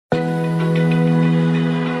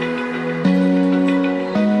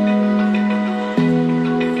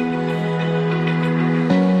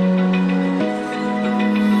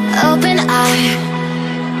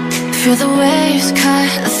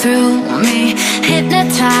through me,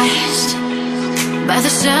 hypnotized by the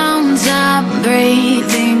sounds I'm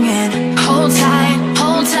breathing in. Hold tight,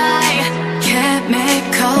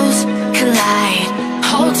 chemicals collide.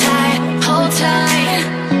 Hold tight, hold tight,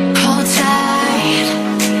 hold tight.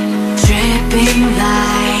 Dripping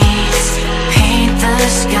lights paint the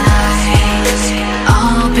skies,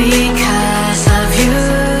 all because of you.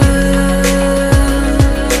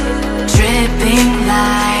 Dripping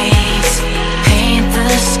lights paint the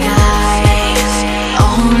skies,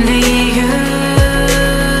 only you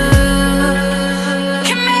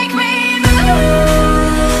can make me move.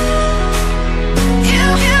 You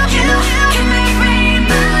can make me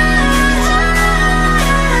move.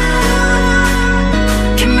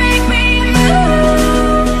 Can make me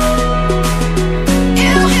move.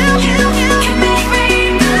 You can make me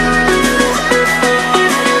move.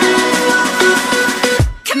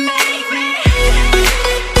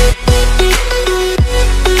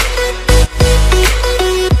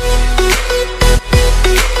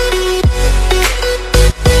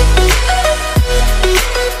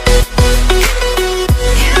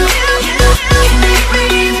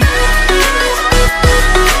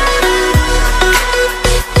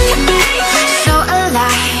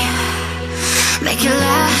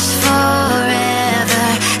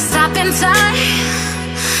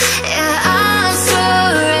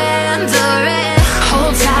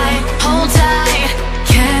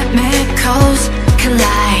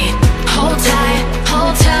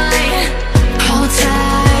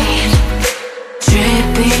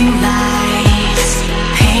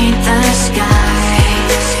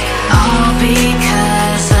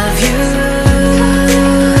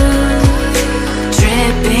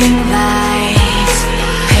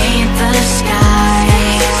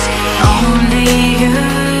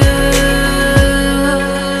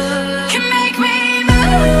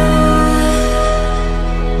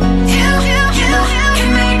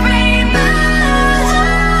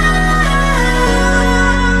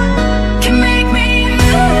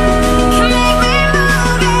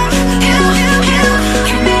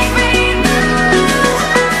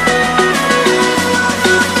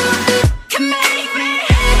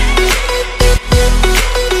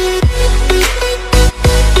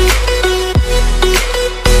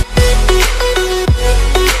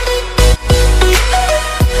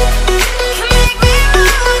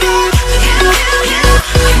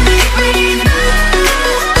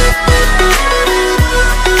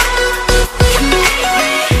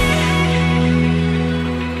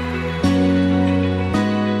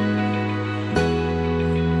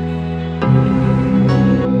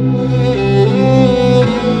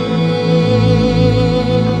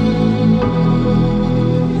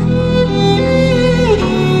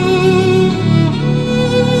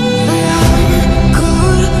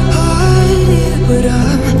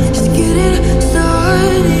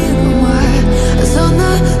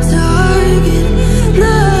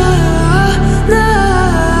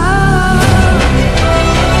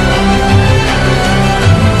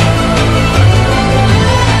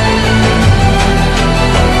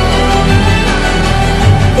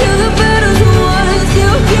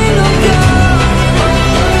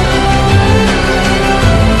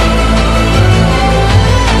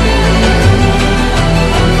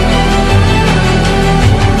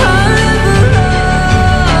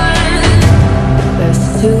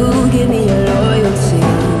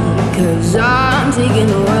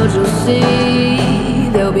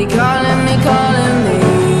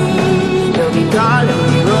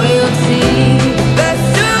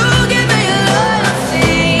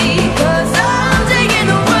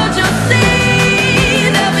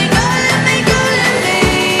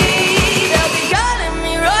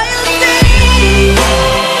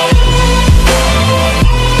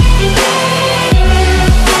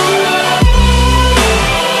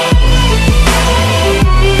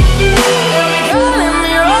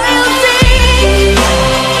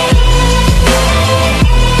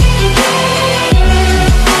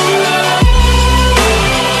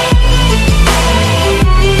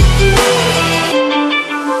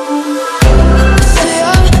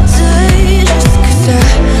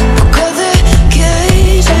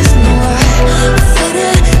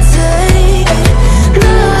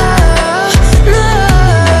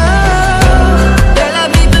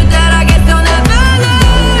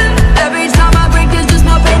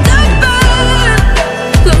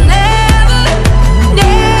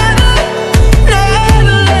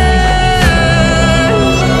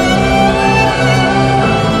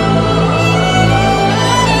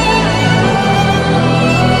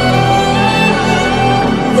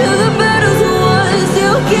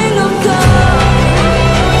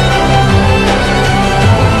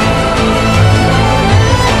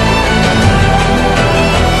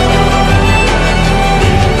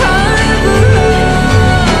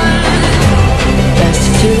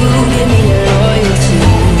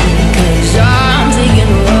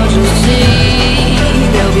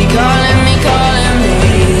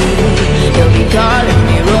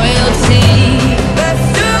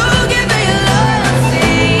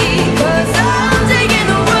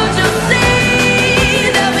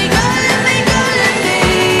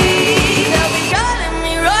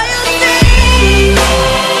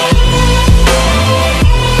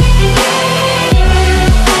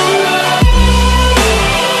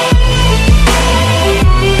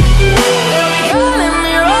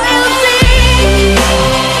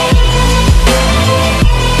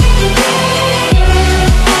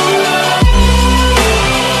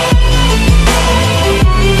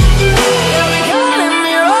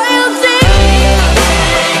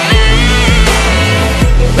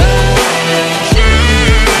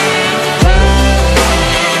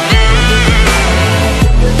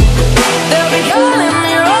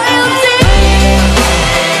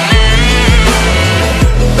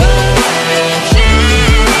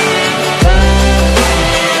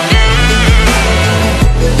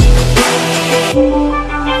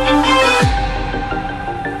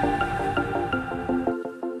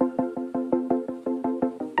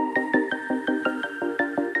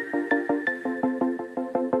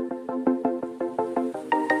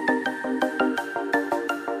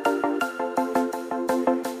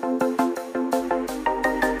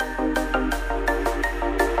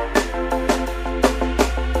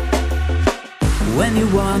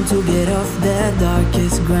 want to get off the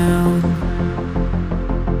darkest ground,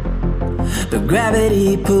 but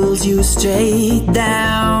gravity pulls you straight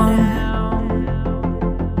down.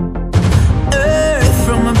 Earth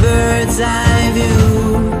from a bird's eye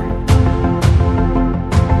view.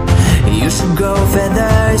 You should grow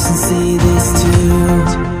feathers and see this too.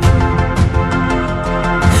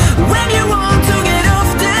 When you want to get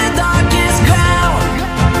off the darkest ground,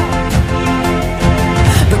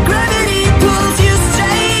 but gravity pulls you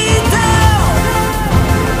straight down.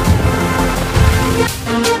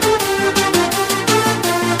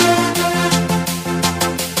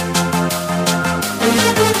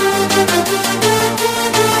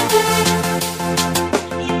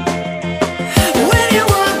 When you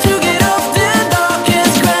want to get off the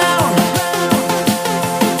darkest ground,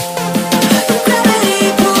 but gravity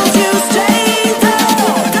pulls you straight down.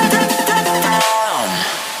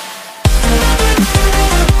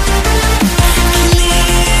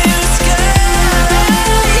 Clear sky.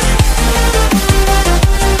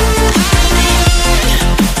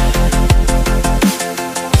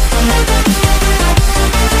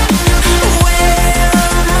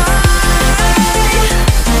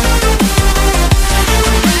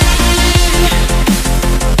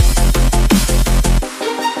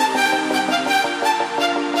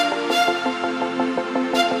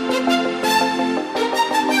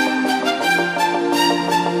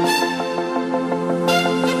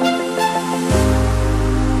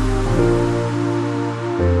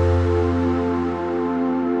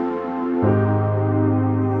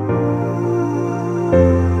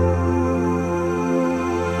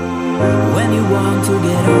 When you want to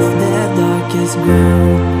get off the darkest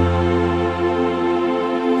ground,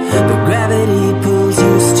 but gravity pulls